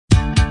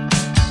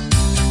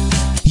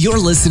You're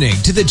listening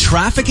to the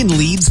Traffic and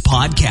Leads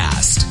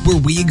podcast,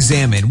 where we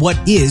examine what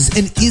is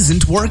and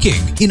isn't working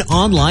in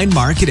online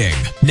marketing.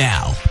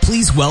 Now,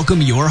 please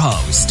welcome your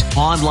host,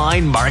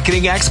 online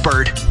marketing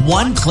expert,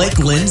 One Click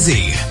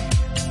Lindsay.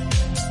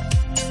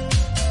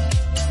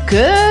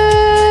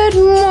 Good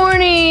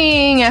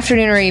morning,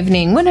 afternoon, or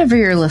evening, whenever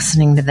you're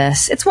listening to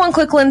this. It's One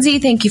Click Lindsay.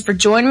 Thank you for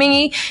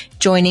joining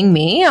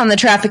me on the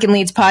Traffic and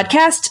Leads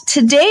podcast.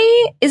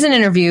 Today is an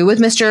interview with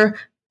Mr.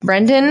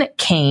 Brendan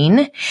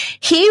Kane.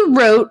 He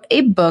wrote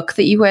a book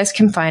that you guys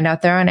can find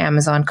out there on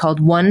Amazon called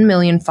 1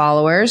 Million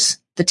Followers.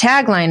 The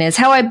tagline is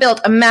How I Built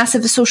a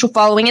Massive Social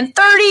Following in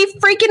 30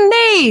 freaking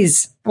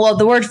days. Well,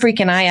 the word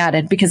freaking I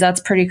added because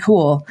that's pretty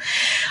cool.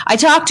 I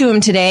talked to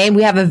him today.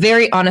 We have a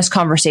very honest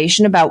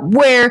conversation about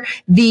where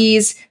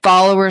these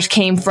followers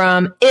came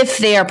from, if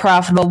they are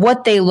profitable,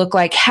 what they look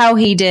like, how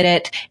he did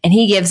it, and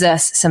he gives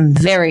us some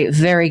very,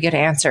 very good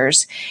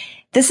answers.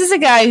 This is a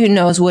guy who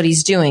knows what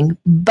he's doing,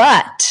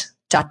 but...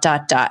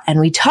 And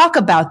we talk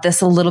about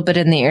this a little bit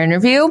in the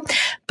interview,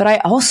 but I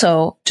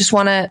also just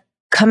want to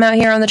come out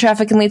here on the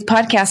Traffic and Leads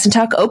podcast and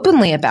talk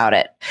openly about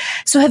it.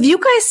 So have you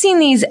guys seen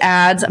these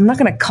ads? I'm not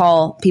going to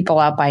call people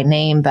out by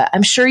name, but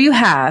I'm sure you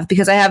have,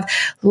 because I have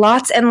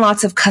lots and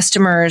lots of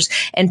customers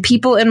and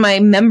people in my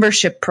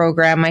membership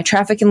program, my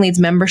Traffic and Leads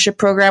membership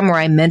program, where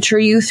I mentor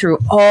you through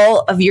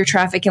all of your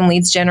traffic and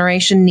leads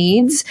generation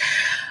needs.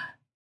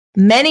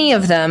 Many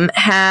of them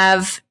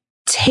have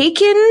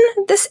taken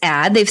this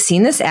ad, they've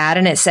seen this ad,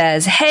 and it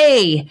says,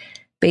 hey,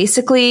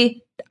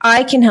 basically,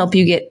 I can help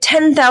you get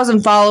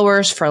 10,000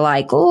 followers for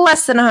like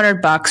less than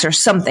 $100 or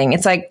something.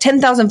 It's like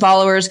 10,000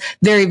 followers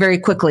very, very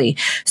quickly.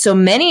 So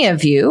many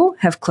of you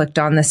have clicked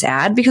on this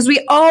ad because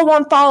we all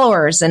want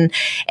followers, and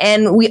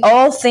we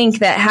all think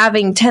that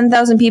having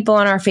 10,000 people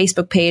on our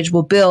Facebook page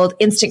will build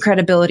instant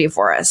credibility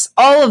for us.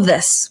 All of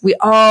this, we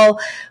all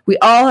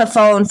have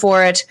fallen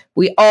for it.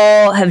 We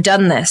all have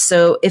done this.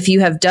 So if you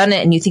have done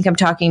it and you think I'm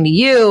talking to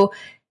you,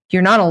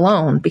 you're not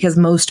alone, because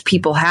most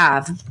people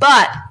have.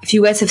 But if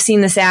you guys have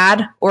seen this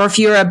ad, or if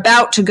you're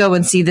about to go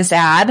and see this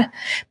ad,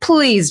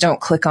 please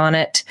don't click on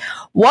it.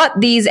 What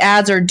these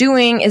ads are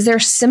doing is they're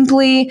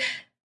simply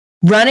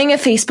running a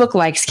Facebook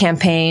likes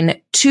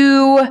campaign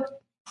to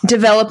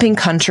developing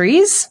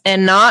countries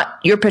and not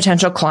your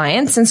potential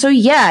clients. And so,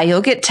 yeah,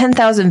 you'll get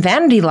 10,000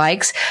 vanity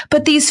likes,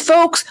 but these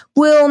folks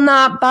will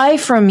not buy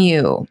from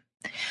you.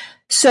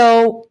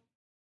 So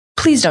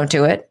please don't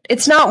do it.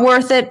 It's not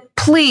worth it.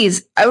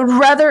 Please, I would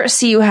rather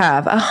see you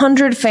have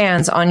 100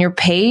 fans on your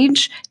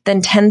page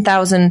than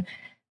 10,000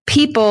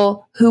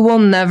 people who will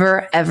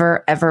never,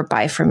 ever, ever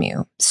buy from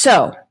you.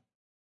 So,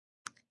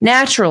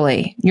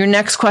 naturally, your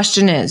next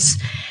question is,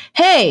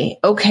 hey,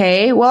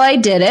 okay, well, I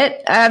did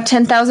it. I have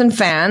 10,000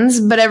 fans,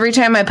 but every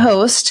time I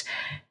post,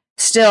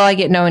 still I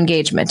get no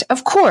engagement.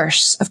 Of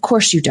course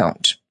you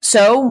don't.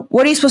 So,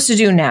 what are you supposed to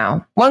do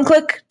now? One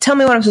click, tell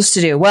me what I'm supposed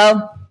to do.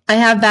 Well, I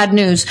have bad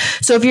news.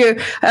 So if you're,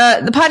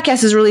 the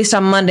podcast is released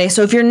on Monday.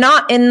 So if you're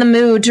not in the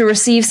mood to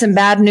receive some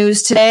bad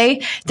news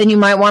today, then you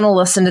might want to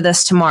listen to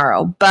this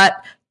tomorrow.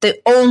 But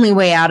the only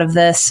way out of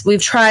this,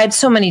 we've tried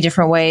so many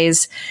different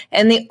ways,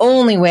 and the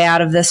only way out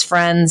of this,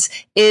 friends,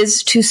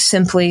 is to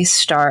simply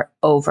start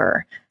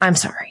over. I'm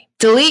sorry.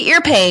 Delete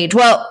your page.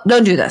 Well,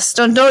 don't do this.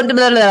 Don't blah,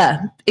 blah, blah.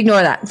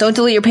 Ignore that. Don't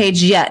delete your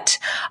page yet.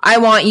 I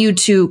want you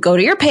to go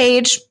to your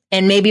page,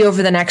 and maybe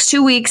over the next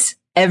 2 weeks,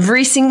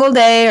 every single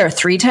day or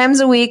 3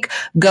 times a week,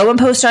 go and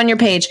post on your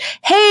page,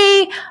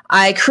 hey,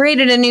 I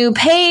created a new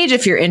page.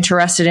 If you're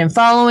interested in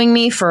following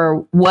me for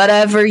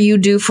whatever you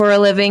do for a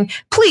living,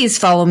 please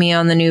follow me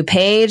on the new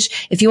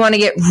page. If you want to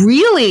get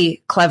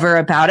really clever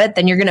about it,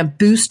 then you're going to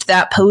boost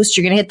that post.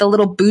 You're going to hit the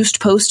little boost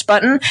post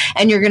button,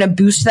 and you're going to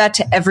boost that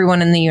to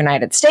everyone in the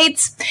United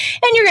States.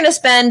 And you're going to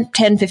spend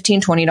 $10,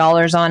 $15,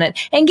 $20 on it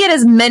and get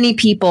as many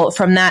people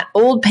from that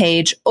old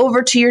page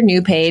over to your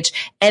new page.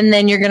 And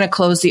then you're going to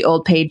close the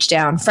old page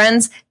down.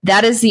 Friends,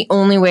 that is the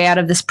only way out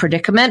of this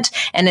predicament.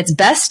 And it's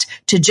best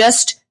to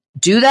just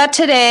do that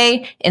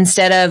today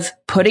instead of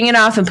putting it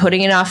off and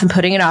putting it off and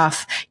putting it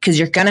off, because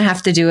you're going to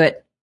have to do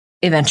it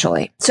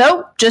eventually.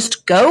 So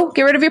just go,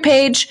 get rid of your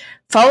page,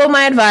 follow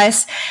my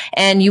advice,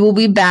 and you will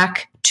be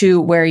back to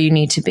where you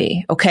need to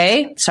be.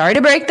 Okay? Sorry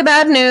to break the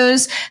bad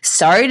news.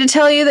 Sorry to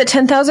tell you that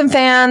 10,000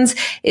 fans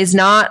is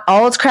not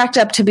all it's cracked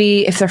up to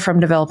be if they're from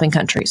developing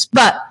countries.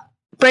 But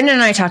Brendan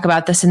and I talk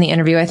about this in the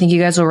interview. I think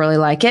you guys will really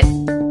like it.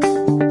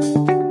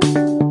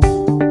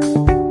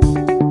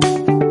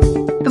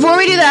 Before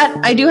we do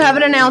that, I do have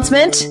an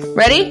announcement.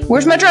 Ready?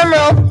 Where's my drum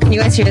roll? Can you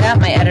guys hear that?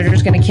 My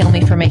editor's going to kill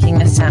me for making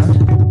this sound,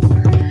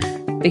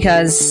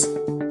 because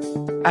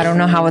I don't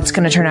know how it's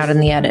going to turn out in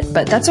the edit,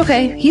 but that's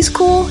okay. He's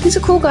cool. He's a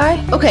cool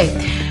guy. Okay.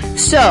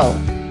 So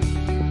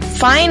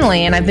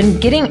finally, and I've been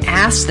getting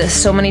asked this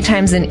so many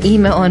times in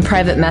email and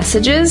private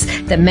messages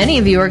that many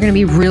of you are going to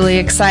be really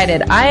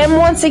excited. I am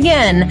once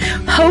again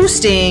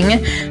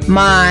hosting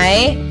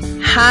my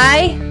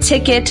High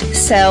Ticket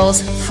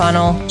Sales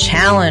Funnel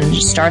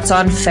Challenge. Starts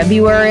on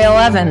February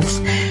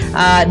 11th.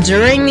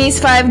 During these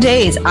 5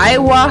 days, I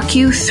walk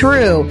you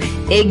through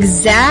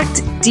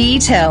exact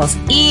details,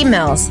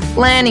 emails,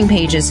 landing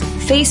pages,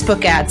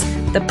 Facebook ads,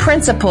 the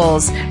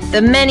principles,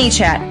 the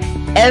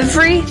ManyChat,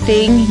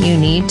 everything you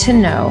need to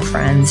know,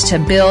 friends, to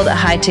build a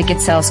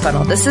high-ticket sales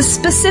funnel. This is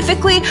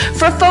specifically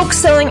for folks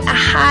selling a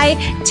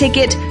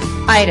high-ticket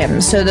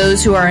items. So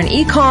those who are in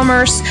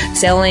e-commerce,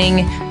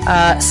 selling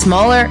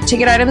smaller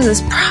ticket items,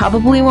 this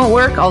probably won't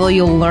work, although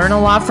you'll learn a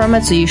lot from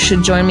it, so you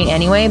should join me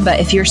anyway. But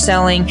if you're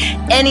selling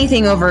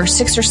anything over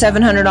 $600 or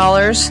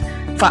 $700,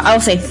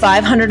 I'll say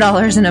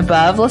 $500 and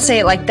above, let's say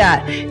it like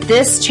that,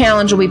 this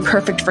challenge will be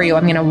perfect for you.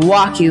 I'm going to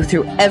walk you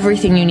through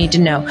everything you need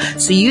to know.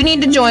 So you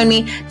need to join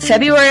me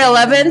February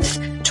 11th,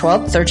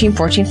 12th, 13th,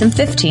 14th, and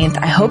 15th.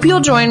 I hope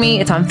you'll join me.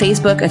 It's on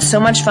Facebook. It's so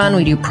much fun.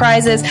 We do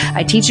prizes.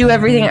 I teach you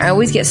everything. I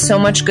always get so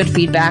much good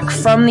feedback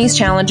from these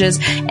challenges,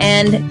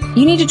 and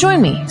you need to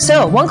join me.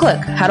 So one click.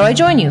 How do I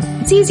join you?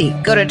 It's easy.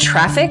 Go to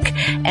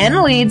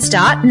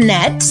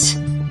trafficandleads.net.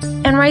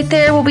 And right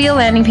there will be a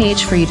landing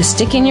page for you to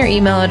stick in your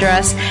email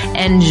address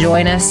and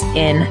join us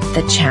in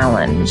the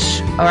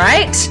challenge. All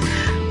right?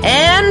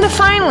 And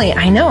finally,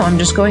 I know I'm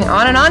just going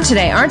on and on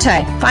today, aren't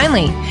I?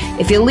 Finally,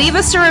 if you leave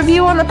us a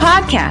review on the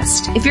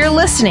podcast, if you're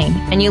listening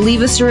and you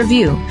leave us a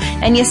review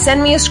and you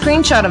send me a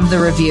screenshot of the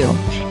review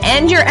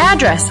and your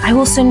address, I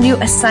will send you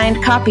a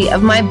signed copy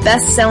of my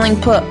best-selling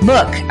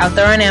book out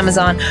there on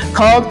Amazon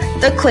called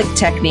The Click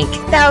Technique.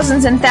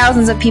 Thousands and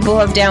thousands of people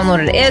have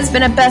downloaded it. It has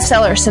been a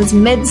bestseller since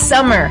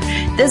midsummer.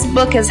 This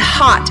book is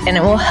hot and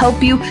it will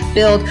help you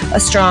build a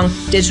strong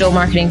digital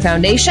marketing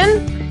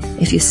foundation.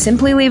 If you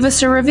simply leave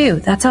us a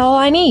review, that's all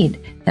I need,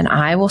 then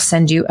I will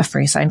send you a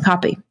free signed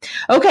copy.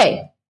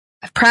 Okay,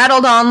 I've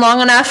prattled on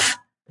long enough.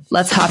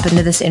 Let's hop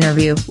into this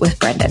interview with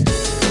Brendan.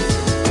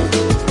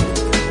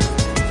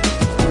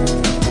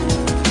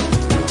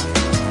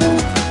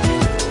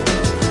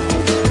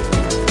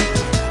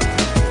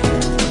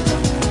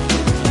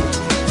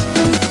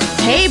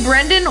 Hey,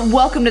 Brendan,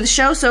 welcome to the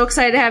show. So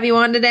excited to have you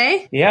on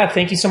today. Yeah,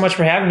 thank you so much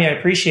for having me. I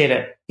appreciate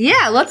it.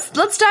 Yeah, let's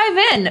dive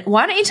in.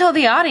 Why don't you tell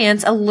the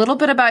audience a little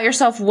bit about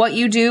yourself, what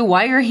you do,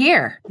 why you're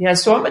here? Yeah,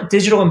 so I'm a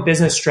digital and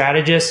business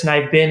strategist, and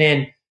I've been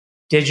in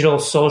digital,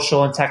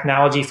 social, and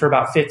technology for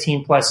about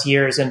 15 plus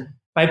years. And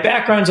my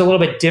background's a little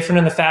bit different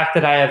in the fact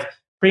that I have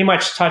pretty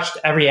much touched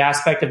every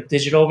aspect of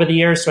digital over the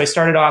years. So I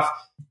started off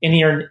in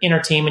the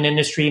entertainment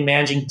industry,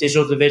 managing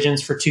digital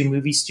divisions for 2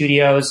 movie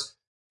studios,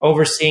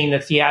 overseeing the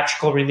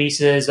theatrical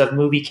releases of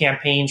movie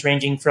campaigns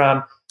ranging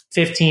from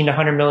 $15 to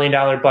 $100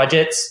 million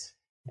budgets.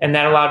 And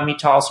that allowed me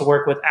to also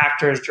work with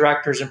actors,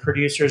 directors, and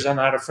producers on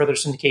how to further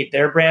syndicate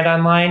their brand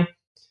online.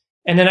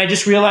 And then I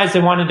just realized I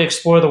wanted to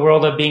explore the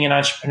world of being an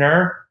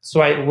entrepreneur. So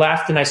I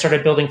left and I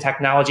started building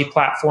technology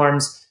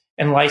platforms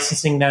and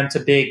licensing them to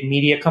big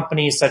media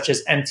companies such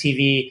as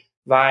MTV,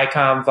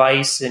 Viacom,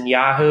 Vice, and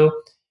Yahoo.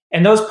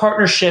 And those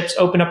partnerships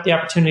open up the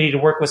opportunity to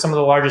work with some of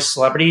the largest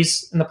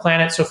celebrities in the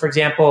planet. So for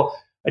example,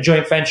 a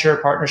joint venture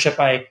partnership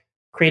I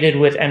created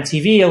with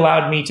MTV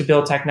allowed me to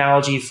build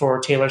technology for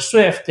Taylor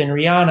Swift and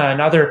Rihanna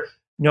and other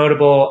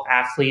notable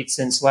athletes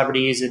and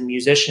celebrities and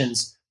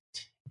musicians.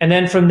 And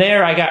then from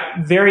there, I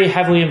got very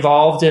heavily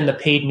involved in the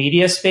paid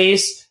media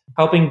space,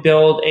 helping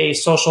build a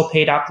social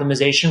paid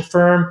optimization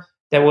firm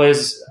that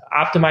was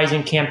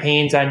optimizing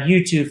campaigns on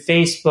YouTube,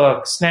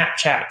 Facebook,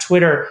 Snapchat,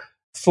 Twitter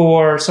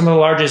for some of the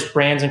largest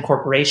brands and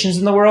corporations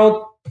in the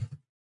world,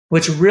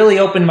 which really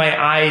opened my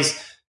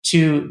eyes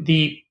to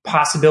the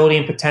possibility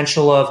and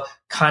potential of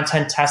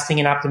content testing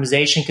and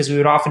optimization, because we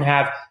would often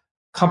have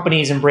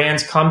companies and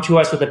brands come to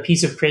us with a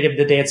piece of creative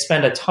that they had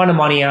spent a ton of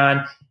money on,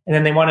 and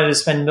then they wanted to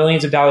spend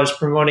millions of dollars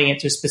promoting it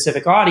to a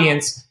specific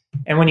audience.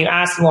 And when you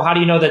ask them, well, how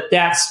do you know that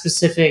that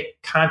specific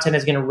content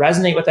is going to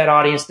resonate with that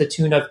audience to the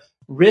tune of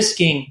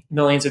risking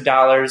millions of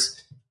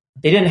dollars?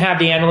 They didn't have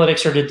the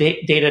analytics or the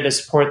data to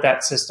support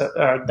that system,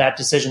 that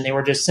decision. They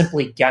were just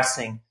simply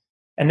guessing.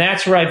 And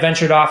that's where I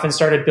ventured off and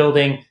started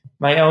building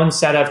my own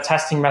set of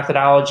testing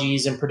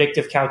methodologies and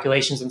predictive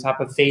calculations on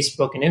top of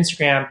Facebook and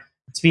Instagram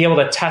to be able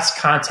to test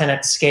content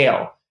at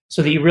scale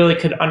so that you really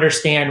could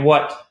understand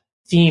what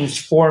themes,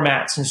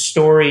 formats, and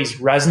stories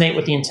resonate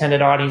with the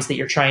intended audience that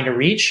you're trying to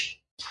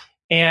reach.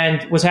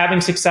 And was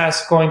having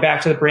success going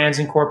back to the brands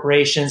and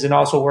corporations and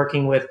also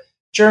working with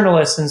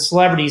journalists and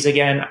celebrities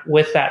again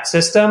with that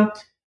system.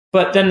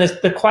 But then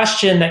the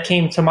question that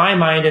came to my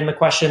mind, and the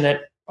question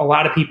that a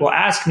lot of people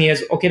ask me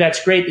is, okay,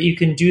 that's great that you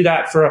can do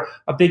that for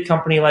a big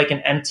company like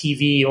an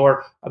MTV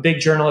or a big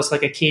journalist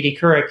like a Katie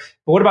Couric.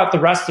 But what about the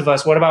rest of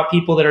us? What about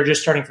people that are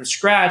just starting from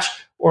scratch,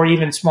 or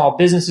even small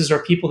businesses or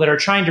people that are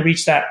trying to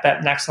reach that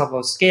next level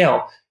of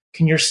scale?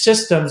 Can your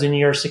systems and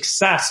your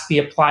success be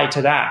applied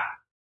to that?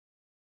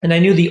 And I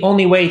knew the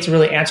only way to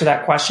really answer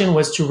that question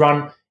was to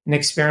run an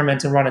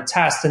experiment and run a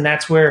test. And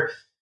that's where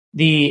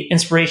the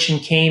inspiration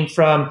came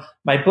from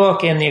my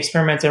book and the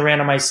experiment I ran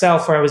on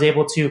myself, where I was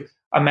able to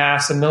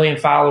amass 1 million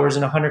followers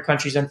in 100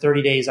 countries in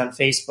 30 days on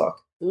Facebook.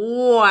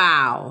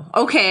 Wow.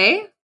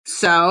 Okay.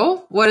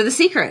 So what are the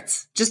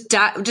secrets? Just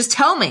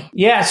tell me.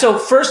 Yeah. So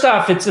first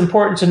off, it's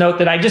important to note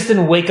that I just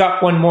didn't wake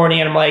up one morning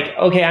and I'm like,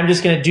 okay, I'm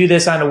just going to do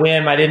this on a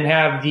whim. I didn't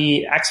have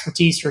the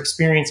expertise or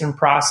experience and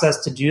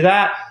process to do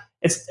that.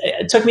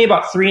 It took me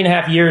about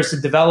 3.5 years to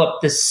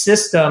develop this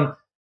system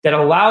that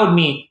allowed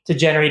me to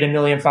generate 1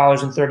 million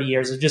followers in 30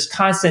 years of just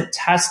constant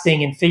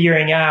testing and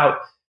figuring out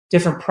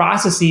different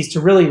processes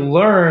to really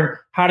learn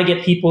how to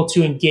get people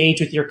to engage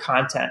with your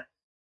content.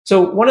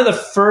 So one of the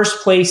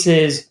first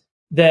places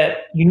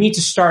that you need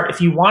to start if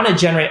you want to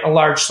generate a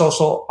large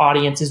social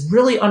audience is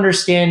really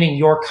understanding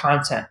your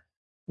content.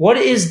 What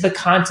is the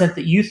content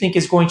that you think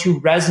is going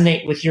to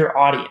resonate with your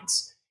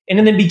audience? And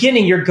in the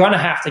beginning, you're going to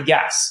have to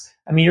guess.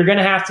 I mean, you're going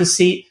to have to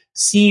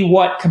see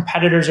what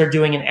competitors are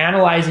doing and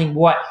analyzing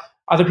what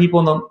other people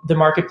in the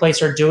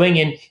marketplace are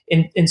doing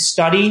and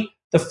study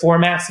the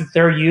formats that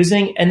they're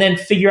using and then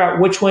figure out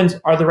which ones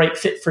are the right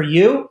fit for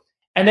you.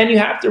 And then you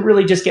have to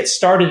really just get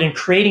started in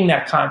creating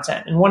that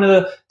content. And one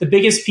of the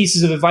biggest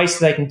pieces of advice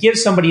that I can give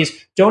somebody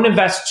is don't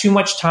invest too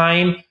much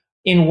time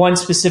in one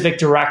specific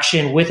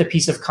direction with a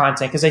piece of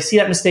content, because I see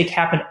that mistake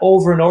happen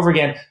over and over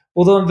again.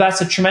 Well, they'll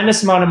invest a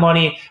tremendous amount of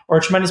money or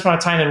a tremendous amount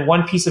of time in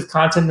one piece of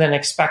content and then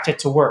expect it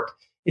to work.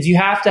 If you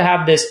have to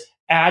have this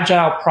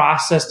agile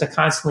process to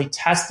constantly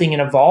testing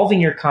and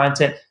evolving your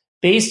content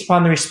based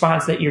upon the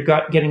response that you're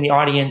getting the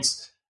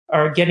audience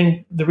or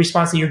getting the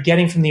response that you're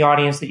getting from the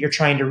audience that you're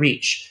trying to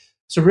reach.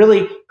 So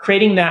really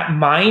creating that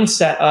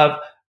mindset of,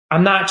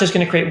 I'm not just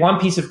going to create one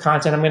piece of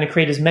content. I'm going to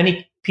create as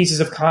many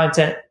pieces of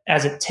content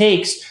as it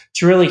takes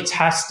to really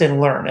test and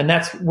learn. And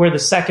that's where the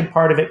second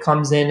part of it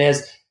comes in,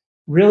 is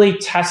really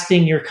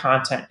testing your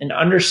content and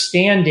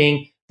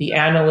understanding the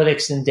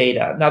analytics and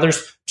data. Now,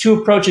 there's two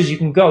approaches you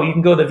can go. You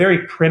can go the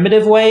very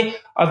primitive way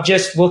of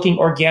just looking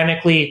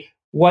organically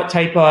what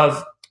type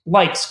of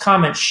likes,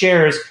 comments,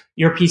 shares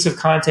your piece of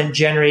content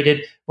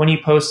generated when you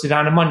posted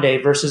on a Monday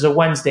versus a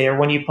Wednesday, or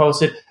when you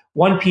posted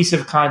one piece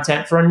of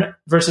content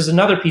versus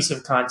another piece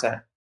of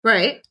content.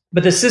 Right.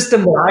 But the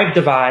system that I've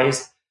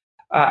devised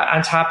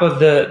on top of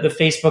the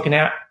Facebook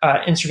and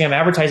Instagram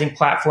advertising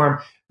platform,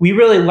 we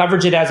really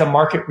leverage it as a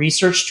market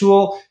research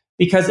tool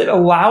because it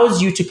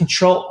allows you to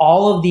control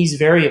all of these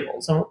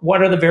variables. And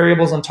what are the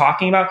variables I'm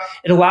talking about?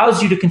 It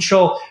allows you to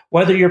control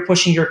whether you're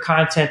pushing your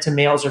content to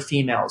males or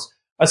females,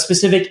 a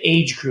specific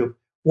age group,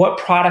 what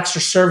products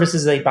or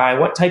services they buy,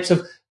 what types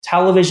of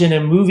television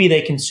and movie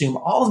they consume.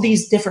 All of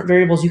these different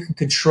variables you can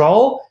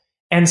control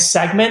and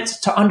segment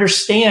to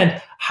understand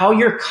how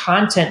your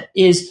content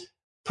is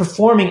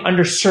performing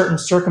under certain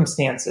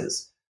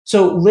circumstances.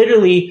 So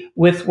literally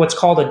with what's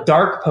called a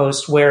dark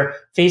post, where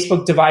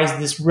Facebook devised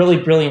this really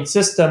brilliant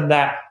system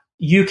that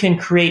you can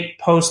create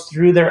posts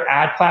through their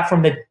ad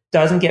platform that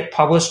doesn't get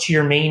published to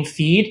your main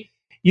feed.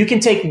 You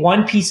can take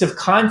one piece of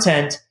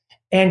content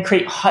and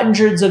create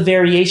hundreds of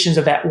variations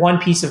of that one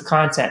piece of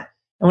content.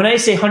 And when I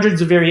say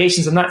hundreds of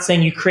variations, I'm not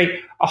saying you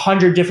create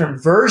 100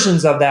 different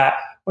versions of that.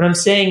 What I'm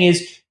saying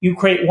is you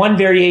create one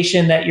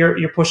variation that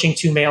you're pushing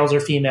to males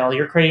or female.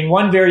 You're creating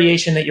one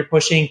variation that you're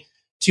pushing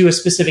to a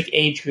specific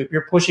age group.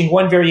 You're pushing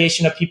one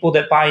variation of people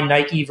that buy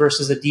Nike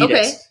versus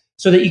Adidas,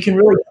 so that you can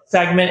really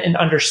segment and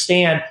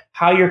understand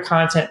how your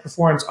content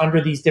performs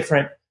under these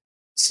different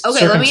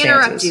circumstances. Let me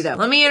interrupt you though.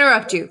 Let me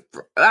interrupt you.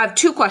 I have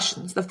two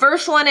questions. The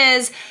first one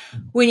is,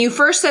 when you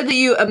first said that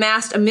you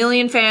amassed 1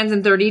 million fans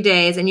in 30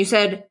 days and you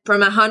said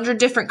from 100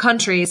 different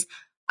countries,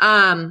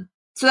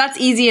 so that's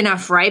easy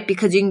enough, right?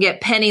 Because you can get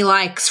penny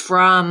likes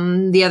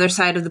from the other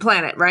side of the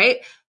planet, right?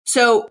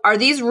 So are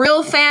these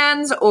real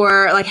fans,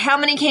 or like how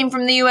many came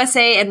from the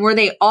USA, and were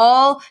they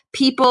all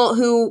people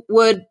who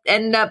would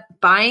end up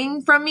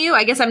buying from you?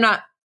 I guess I'm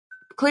not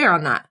clear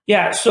on that.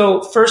 Yeah.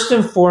 So first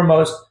and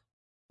foremost,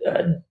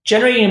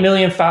 generating 1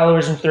 million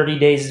followers in 30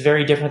 days is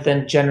very different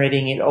than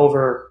generating it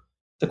over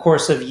the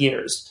course of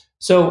years.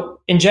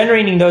 So in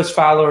generating those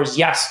followers,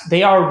 yes,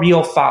 they are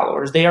real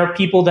followers. They are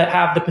people that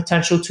have the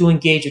potential to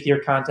engage with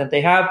your content.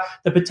 They have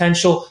the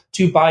potential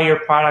to buy your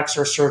products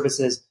or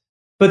services.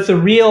 But the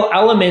real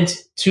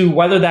element to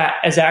whether that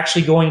is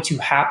actually going to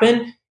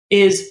happen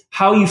is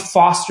how you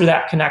foster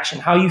that connection,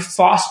 how you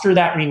foster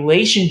that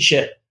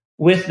relationship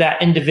with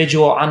that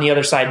individual on the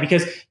other side.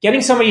 Because getting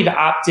somebody to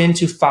opt in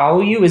to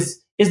follow you is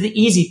the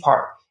easy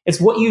part.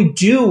 It's what you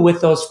do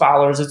with those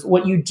followers. It's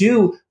what you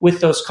do with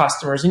those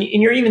customers. And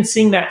you're even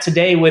seeing that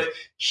today with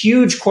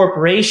huge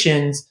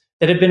corporations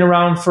that have been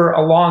around for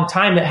a long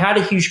time that had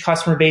a huge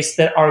customer base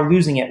that are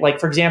losing it. Like,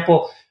 for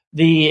example,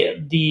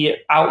 the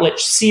outlet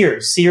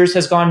Sears. Sears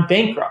has gone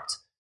bankrupt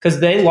because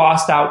they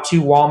lost out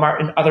to Walmart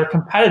and other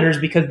competitors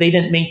because they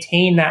didn't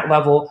maintain that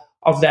level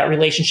of that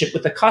relationship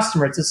with the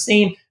customer. It's the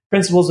same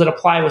principles that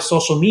apply with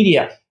social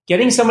media.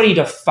 Getting somebody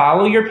to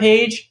follow your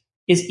page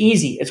is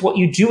easy. It's what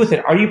you do with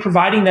it. Are you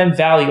providing them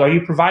value? Are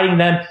you providing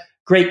them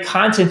great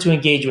content to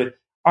engage with?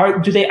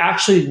 Do they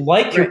actually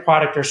like your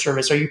product or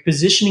service? Are you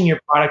positioning your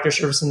product or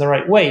service in the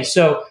right way?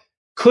 So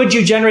could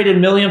you generate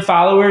 1 million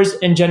followers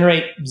and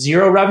generate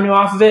zero revenue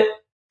off of it?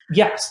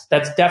 Yes,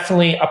 that's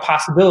definitely a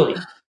possibility.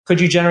 Could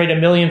you generate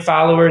 1 million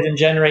followers and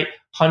generate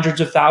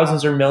hundreds of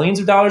thousands or millions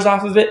of dollars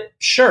off of it?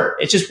 Sure.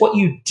 It's just what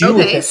you do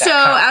with it. Okay, so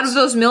out of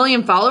those 1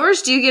 million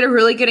followers, do you get a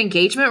really good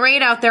engagement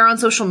rate out there on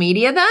social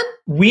media then?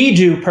 We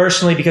do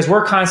personally, because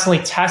we're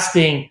constantly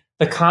testing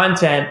the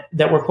content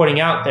that we're putting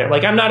out there.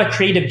 Like, I'm not a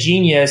creative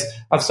genius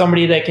of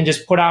somebody that can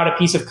just put out a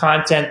piece of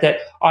content that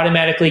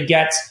automatically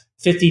gets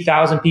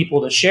 50,000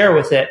 people to share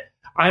with it.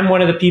 I'm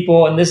one of the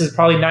people, and this is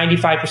probably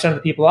 95% of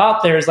the people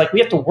out there, is like, we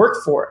have to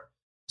work for it.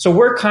 So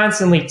we're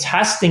constantly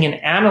testing and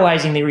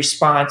analyzing the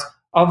response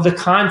of the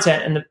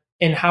content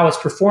and how it's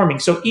performing.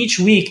 So each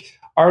week,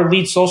 our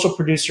lead social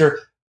producer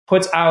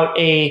puts out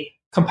a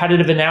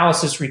competitive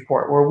analysis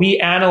report where we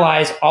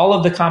analyze all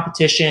of the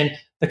competition,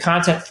 the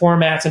content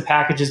formats and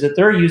packages that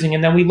they're using,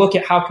 and then we look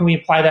at how can we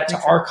apply that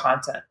to our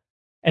content.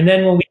 And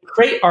then when we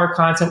create our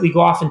content, we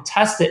go off and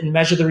test it and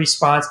measure the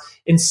response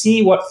and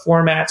see what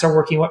formats are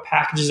working, what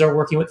packages are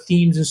working, what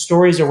themes and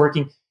stories are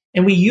working.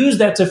 And we use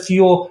that to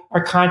fuel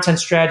our content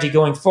strategy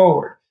going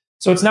forward.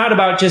 So it's not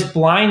about just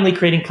blindly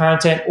creating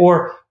content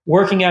or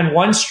working on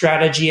one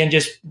strategy and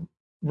just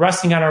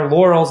resting on our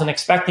laurels and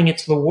expecting it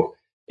to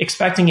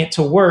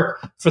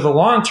work for the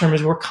long term.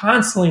 Is we're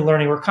constantly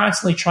learning, we're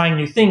constantly trying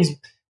new things,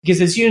 because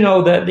as you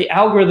know, the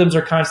algorithms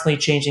are constantly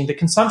changing, the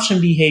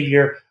consumption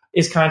behavior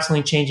is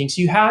constantly changing.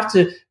 So you have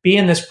to be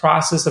in this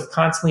process of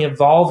constantly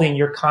evolving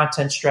your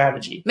content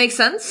strategy. Makes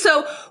sense.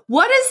 So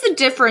what is the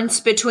difference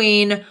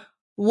between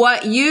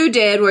what you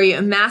did where you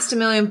amassed 1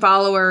 million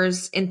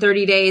followers in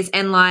 30 days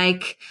and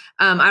like,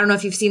 I don't know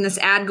if you've seen this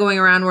ad going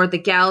around where the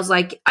gal's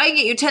like, I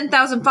get you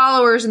 10,000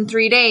 followers in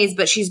 3 days,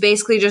 but she's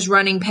basically just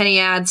running penny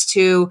ads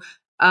to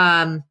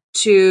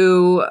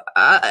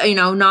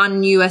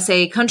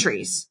non-USA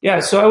countries. Yeah.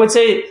 So I would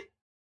say,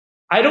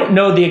 I don't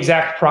know the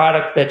exact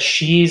product that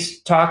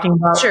she's talking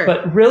about, sure,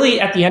 but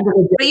really at the end of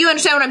the day. But you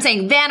understand what I'm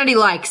saying? Vanity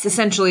likes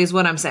essentially is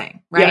what I'm saying,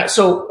 right? Yeah.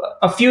 So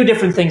a few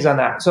different things on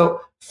that.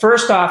 So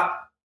first off,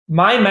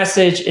 my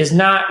message is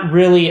not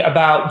really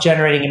about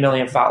generating 1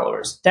 million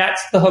followers.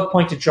 That's the hook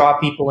point to draw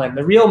people in.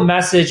 The real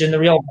message and the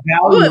real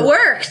value. Oh, it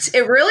worked.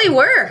 It really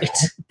worked.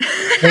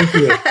 Thank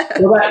you.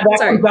 Well, that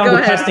comes down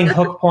to testing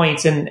hook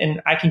points,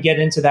 and I can get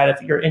into that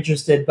if you're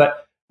interested.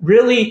 But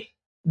really,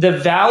 the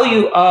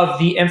value of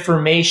the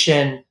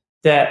information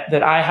that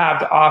I have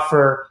to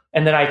offer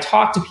and that I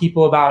talk to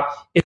people about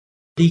is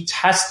the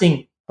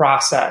testing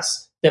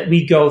process that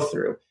we go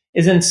through,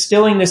 is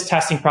instilling this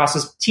testing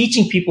process,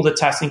 teaching people the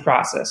testing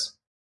process.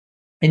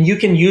 And you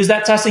can use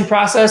that testing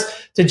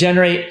process to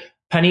generate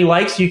penny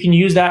likes. You can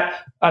use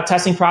that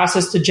testing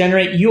process to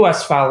generate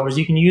US followers.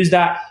 You can use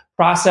that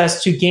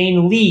process to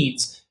gain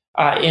leads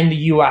in the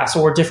US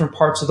or different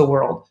parts of the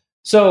world.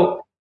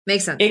 So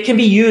makes sense. It can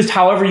be used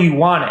however you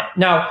want it.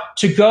 Now,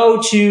 to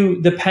go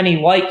to the penny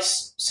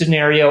likes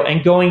scenario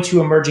and going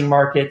to emerging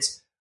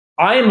markets,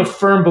 I am a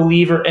firm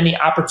believer in the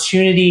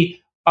opportunity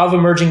of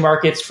emerging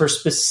markets for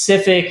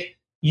specific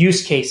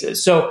use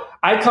cases. So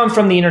I come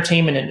from the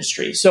entertainment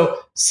industry. So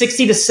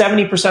 60 to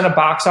 70% of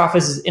box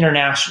office is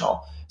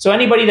international. So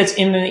anybody that's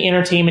in the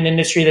entertainment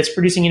industry that's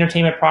producing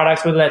entertainment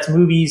products, whether that's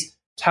movies,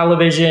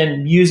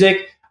 television,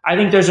 music, I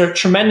think there's a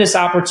tremendous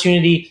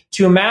opportunity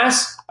to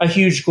amass a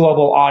huge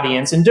global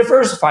audience and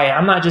diversify it.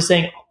 I'm not just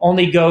saying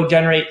only go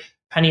generate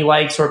penny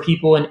likes or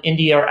people in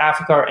India or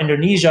Africa or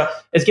Indonesia.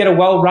 Is get a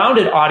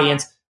well-rounded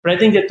audience. But I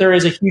think that there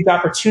is a huge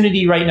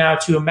opportunity right now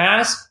to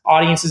amass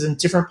audiences in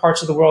different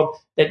parts of the world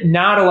that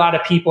not a lot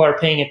of people are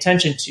paying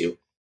attention to,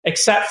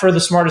 except for the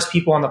smartest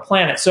people on the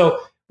planet. So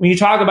when you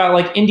talk about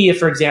like India,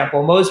 for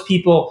example, most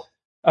people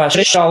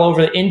shit all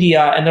over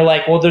India and they're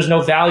like, well, there's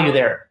no value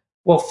there.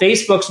 Well,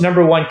 Facebook's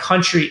number one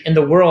country in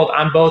the world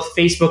on both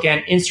Facebook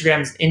and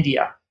Instagram is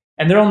India.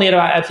 And they're only at,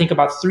 I think,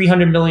 about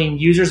 300 million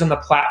users on the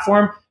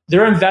platform.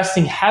 They're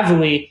investing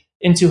heavily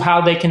into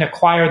how they can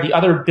acquire the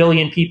other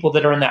billion people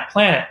that are on that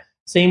planet.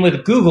 Same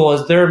with Google,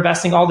 as they're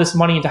investing all this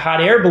money into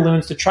hot air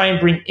balloons to try and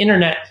bring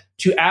internet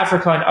to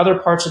Africa and other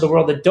parts of the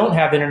world that don't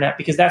have internet,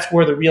 because that's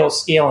where the real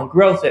scale and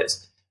growth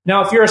is.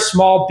 Now, if you're a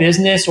small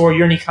business or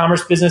you're an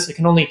e-commerce business that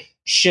can only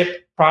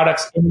ship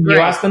products in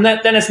the US, then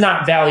it's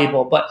not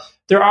valuable. But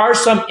there are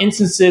some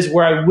instances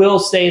where I will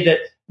say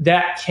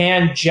that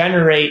can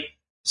generate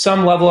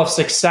some level of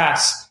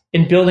success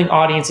in building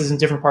audiences in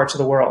different parts of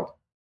the world.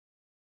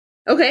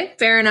 Okay,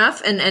 fair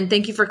enough. And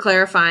thank you for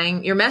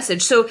clarifying your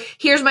message. So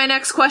here's my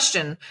next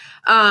question.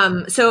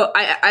 So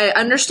I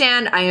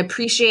understand, I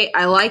appreciate,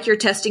 I like your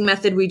testing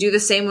method. We do the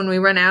same when we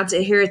run ads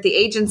here at the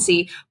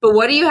agency. But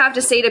what do you have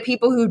to say to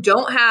people who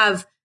don't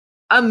have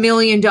 $1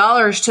 million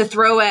to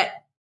throw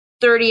at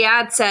 30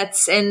 ad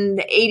sets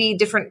and 80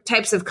 different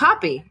types of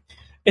copy?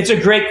 It's a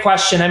great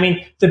question. I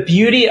mean, the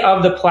beauty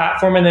of the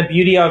platform and the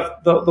beauty of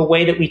the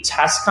way that we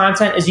test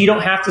content is you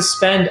don't have to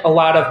spend a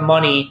lot of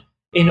money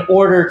in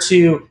order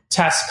to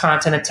test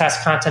content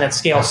at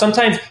scale.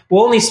 Sometimes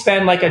we'll only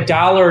spend like $1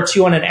 or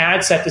 $2 on an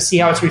ad set to see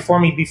how it's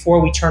performing before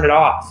we turn it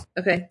off.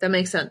 Okay, that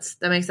makes sense.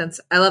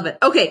 I love it.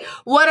 Okay,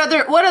 what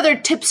other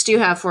tips do you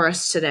have for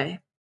us today?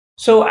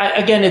 So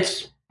I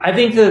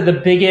think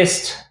the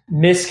biggest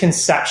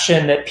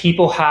misconception that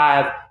people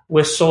have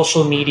with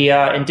social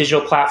media and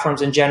digital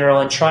platforms in general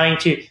and trying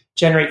to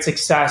generate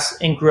success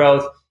and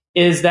growth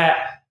is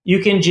that you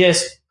can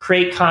just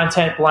create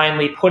content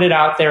blindly, put it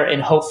out there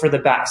and hope for the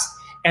best.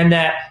 And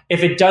that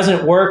if it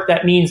doesn't work,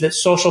 that means that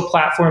social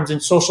platforms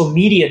and social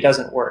media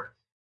doesn't work.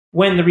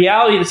 When the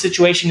reality of the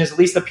situation is, at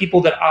least the people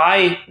that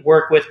I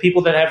work with,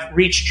 people that have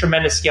reached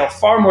tremendous scale,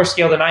 far more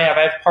scale than I have.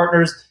 I have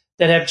partners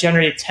that have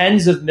generated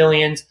tens of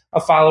millions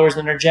of followers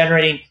and are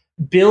generating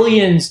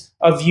billions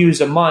of views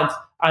a month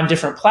on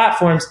different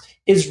platforms,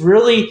 is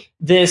really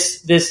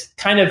this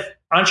kind of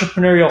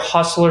entrepreneurial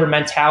hustler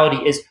mentality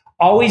is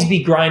always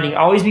be grinding,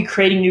 always be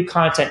creating new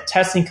content,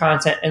 testing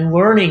content, and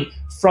learning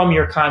from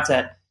your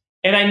content.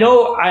 And I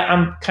know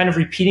I'm kind of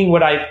repeating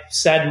what I've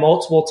said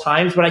multiple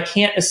times, but I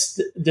can't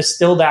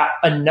distill that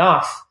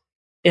enough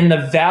in the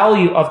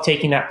value of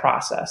taking that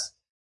process.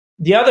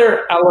 The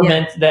other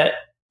element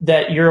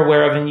that you're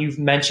aware of and you've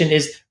mentioned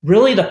is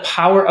really the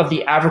power of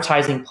the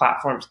advertising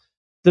platforms.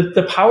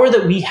 The power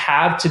that we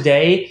have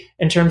today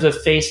in terms of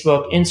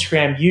Facebook,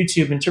 Instagram,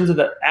 YouTube, in terms of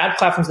the ad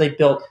platforms they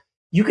built,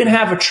 you can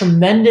have a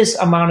tremendous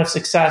amount of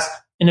success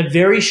in a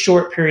very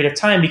short period of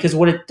time, because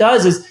what it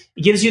does is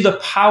it gives you the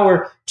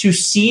power to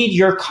seed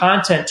your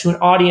content to an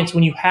audience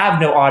when you have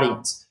no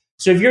audience.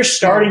 So if you're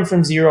starting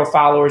from 0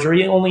 followers or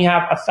you only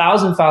have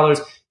 1,000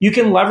 followers, you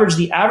can leverage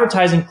the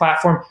advertising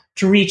platform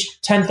to reach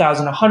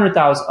 10,000,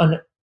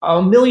 100,000,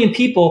 a million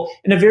people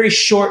in a very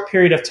short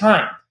period of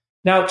time.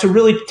 Now, to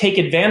really take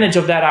advantage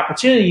of that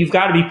opportunity, you've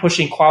got to be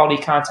pushing quality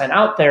content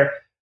out there.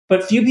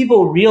 But few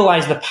people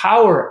realize the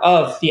power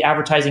of the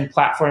advertising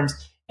platforms,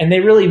 and they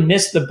really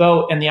miss the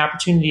boat and the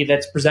opportunity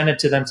that's presented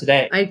to them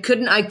today. I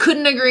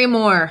couldn't agree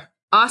more.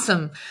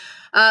 Awesome.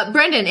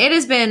 Brendan, it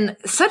has been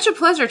such a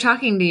pleasure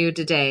talking to you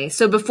today.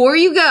 So before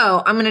you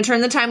go, I'm going to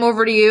turn the time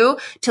over to you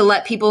to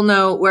let people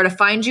know where to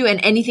find you and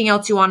anything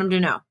else you want them to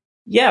know.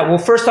 Yeah, well,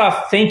 first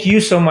off, thank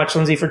you so much,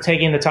 Lindsay, for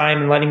taking the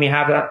time and letting me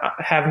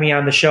have me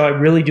on the show. I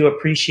really do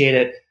appreciate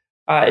it.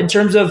 In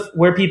terms of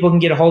where people can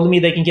get a hold of me,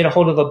 they can get a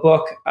hold of the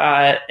book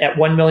at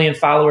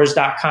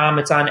 1millionfollowers.com.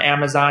 It's on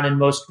Amazon and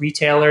most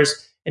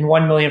retailers. And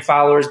 1 million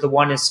followers, the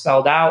one is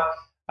spelled out.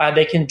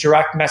 They can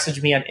direct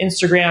message me on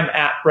Instagram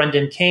at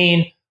Brendan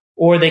Kane,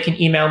 or they can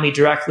email me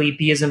directly,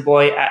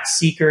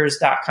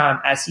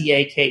 @seekers.com,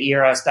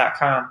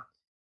 SEAKERS.com.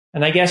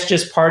 And I guess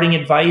just parting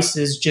advice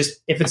is just,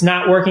 if it's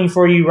not working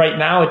for you right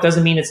now, it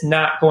doesn't mean it's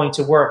not going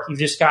to work. You've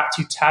just got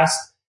to test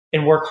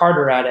and work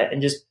harder at it,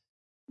 and just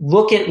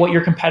look at what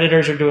your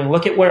competitors are doing.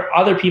 Look at where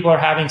other people are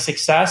having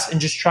success and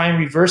just try and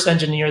reverse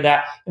engineer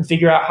that and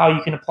figure out how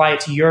you can apply it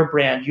to your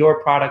brand,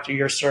 your product, or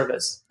your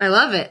service. I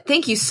love it.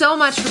 Thank you so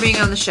much for being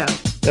on the show.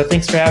 So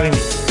thanks for having me.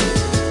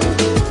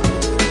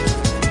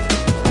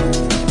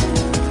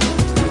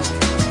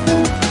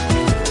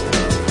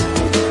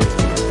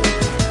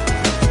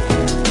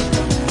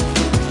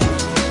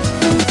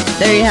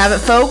 There you have it,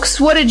 folks.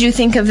 What did you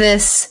think of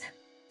this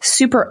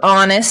super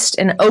honest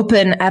and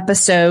open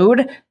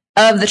episode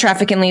of the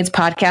Traffic and Leads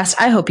podcast?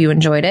 I hope you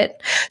enjoyed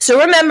it. So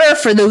remember,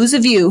 for those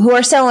of you who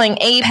are selling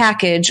a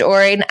package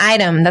or an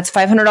item that's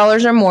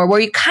 $500 or more,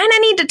 where you kind of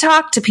need to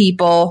talk to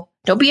people,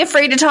 don't be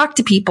afraid to talk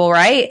to people,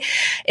 right?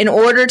 In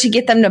order to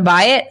get them to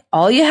buy it,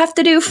 all you have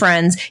to do,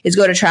 friends, is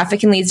go to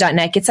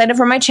trafficandleads.net. Get signed up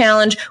for my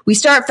challenge. We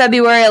start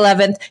February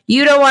 11th.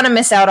 You don't want to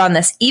miss out on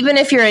this. Even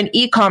if you're in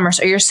e-commerce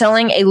or you're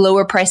selling a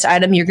lower priced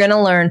item, you're going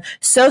to learn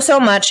so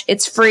much.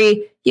 It's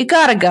free. You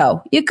gotta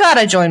go. You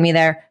gotta join me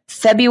there.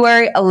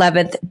 February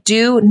 11th.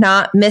 Do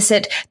not miss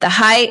it. The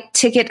High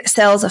Ticket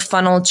Sales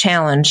Funnel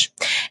Challenge.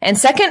 And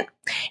second,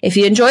 if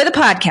you enjoy the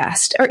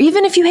podcast, or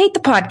even if you hate the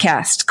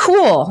podcast,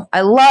 cool. I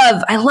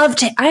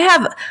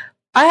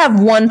have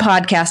one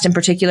podcast in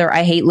particular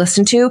I hate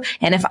listen to.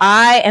 And if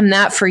I am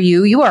that for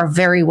you, you are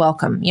very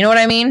welcome. You know what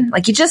I mean?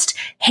 Like, you just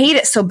hate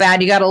it so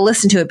bad. You got to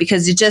listen to it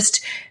because it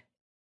just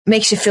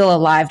makes you feel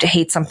alive to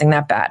hate something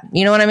that bad.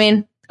 You know what I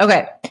mean?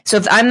 Okay. So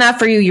if I'm not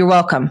for you, you're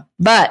welcome.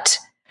 But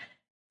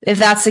if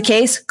that's the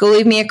case, go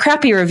leave me a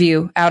crappy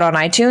review out on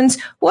iTunes.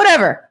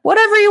 Whatever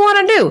you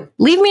want to do.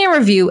 Leave me a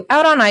review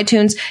out on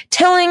iTunes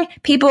telling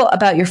people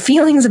about your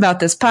feelings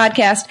about this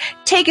podcast.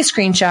 Take a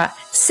screenshot,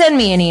 send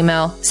me an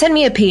email, send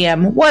me a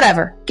PM,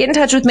 whatever. Get in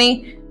touch with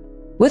me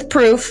with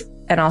proof,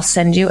 and I'll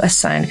send you a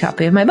signed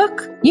copy of my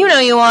book. You know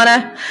you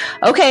wanna.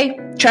 Okay,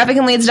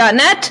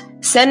 trafficandleads.net.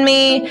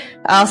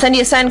 I'll send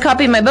you a signed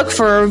copy of my book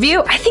for a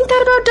review. I think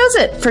that about does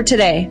it for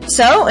today.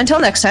 So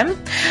until next time,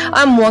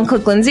 I'm One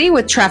Click Lindsay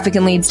with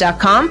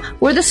trafficandleads.com,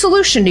 where the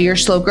solution to your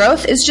slow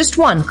growth is just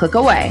one click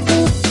away.